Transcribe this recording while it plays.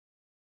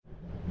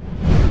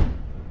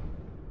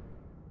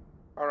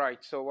Alright,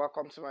 so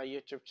welcome to my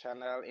YouTube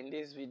channel. In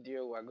this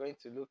video, we're going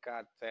to look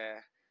at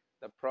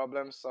the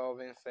problem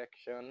solving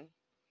section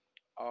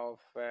of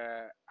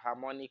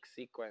harmonic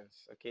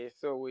sequence. Okay,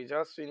 so we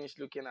just finished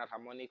looking at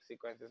harmonic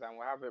sequences and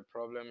we have a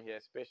problem here,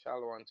 a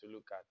special one to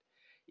look at.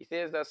 It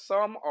says the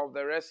sum of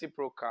the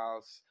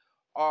reciprocals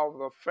of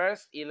the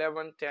first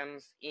 11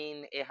 terms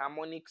in a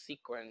harmonic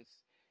sequence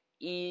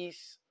is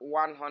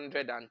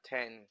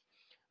 110.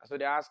 So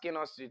they're asking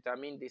us to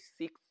determine the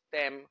sixth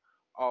term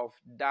of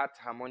that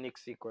harmonic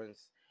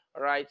sequence.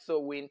 All right, so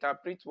we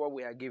interpret what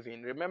we are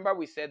given. Remember,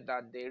 we said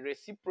that the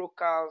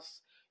reciprocals,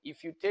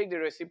 if you take the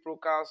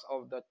reciprocals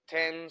of the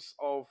terms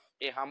of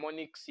a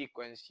harmonic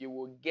sequence, you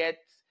will get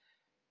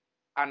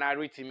an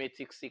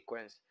arithmetic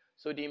sequence.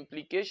 So the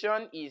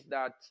implication is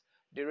that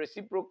the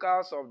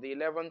reciprocals of the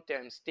 11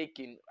 terms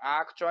taken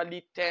are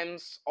actually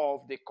terms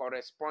of the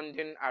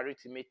corresponding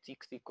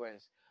arithmetic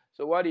sequence.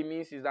 So what it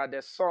means is that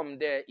the sum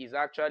there is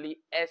actually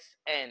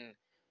Sn,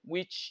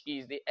 which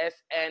is the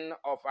Sn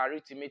of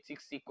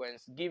arithmetic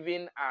sequence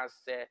given as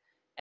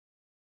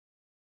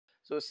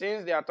so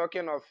since they are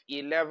talking of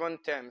 11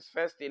 terms,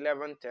 first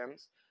 11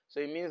 terms, so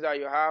it means that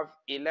you have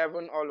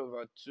 11 all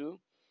over 2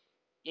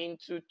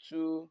 into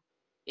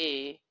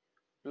 2a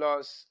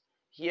plus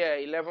here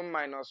 11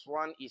 minus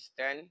 1 is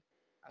 10, and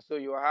so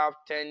you have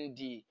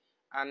 10d,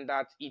 and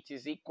that it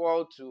is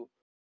equal to.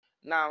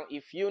 Now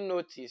if you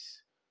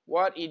notice,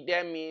 what it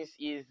then means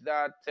is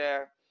that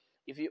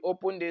if you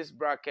open this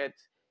bracket,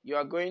 you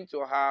are going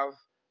to have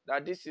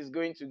that this is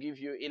going to give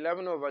you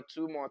 11 over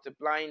 2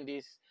 multiplying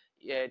this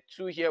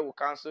 2 here will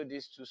cancel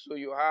this 2, so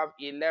you have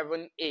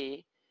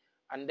 11a,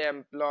 and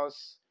then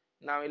plus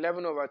now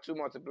 11 over 2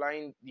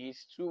 multiplying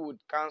these 2 would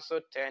cancel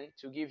 10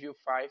 to give you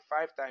 5.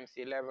 5 times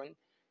 11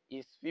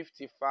 is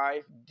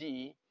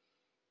 55d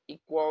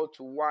equal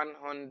to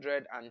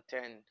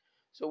 110.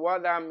 So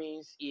what that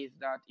means is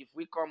that if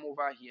we come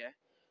over here,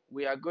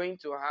 we are going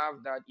to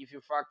have that if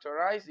you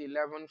factorize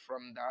 11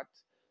 from that,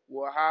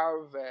 we'll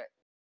have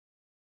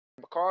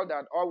recall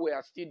that all we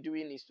are still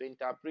doing is to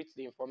interpret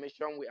the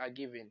information we are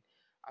given.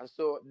 And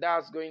so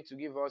that's going to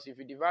give us, if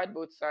you divide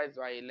both sides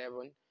by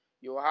 11,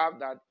 you will have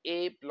that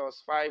a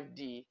plus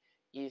 5d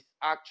is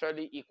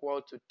actually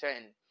equal to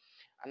 10.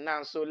 And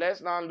now, so let's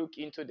now look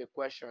into the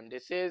question. They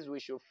said we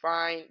should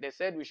find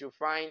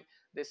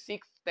the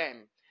sixth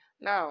term.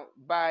 Now,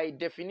 by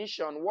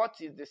definition, what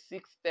is the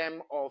sixth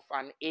term of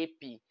an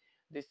AP?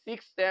 The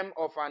sixth term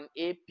of an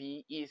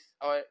AP is,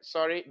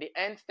 the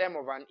nth term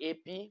of an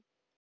AP.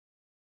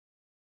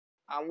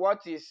 And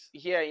what is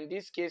here, in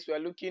this case, we are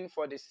looking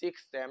for the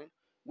sixth term,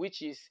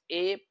 which is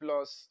a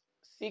plus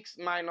 6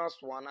 minus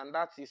 1, and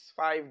that is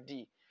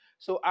 5d.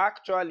 So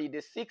actually,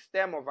 the sixth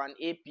term of an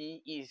AP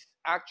is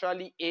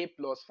actually a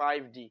plus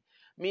 5d,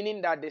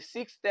 meaning that the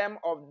sixth term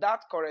of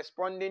that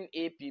corresponding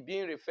AP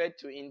being referred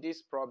to in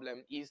this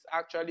problem is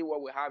actually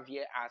what we have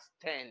here as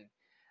 10.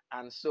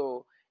 And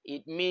so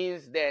it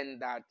means then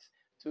that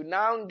to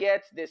now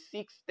get the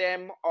sixth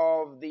term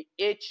of the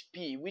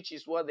HP, which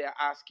is what they're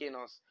asking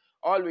us,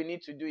 all we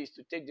need to do is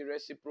to take the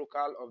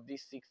reciprocal of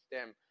this sixth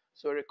term.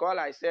 So recall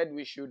I said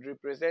we should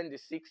represent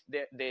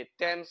the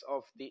terms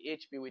of the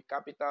HP with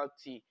capital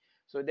T.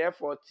 So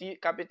therefore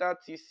capital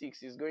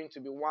T6 is going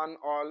to be 1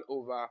 all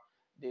over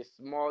the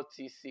small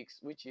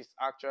t6, which is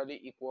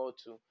actually equal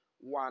to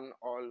 1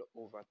 all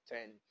over 10.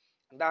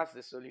 And that's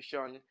the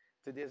solution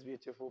to this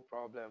beautiful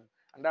problem.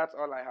 And that's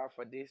all I have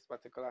for this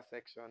particular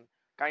section.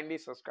 Kindly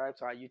subscribe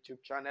to our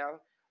YouTube channel.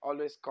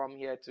 Always come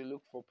here to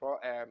look for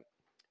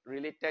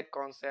related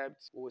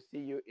concepts. We'll see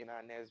you in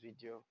our next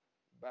video.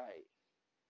 Bye.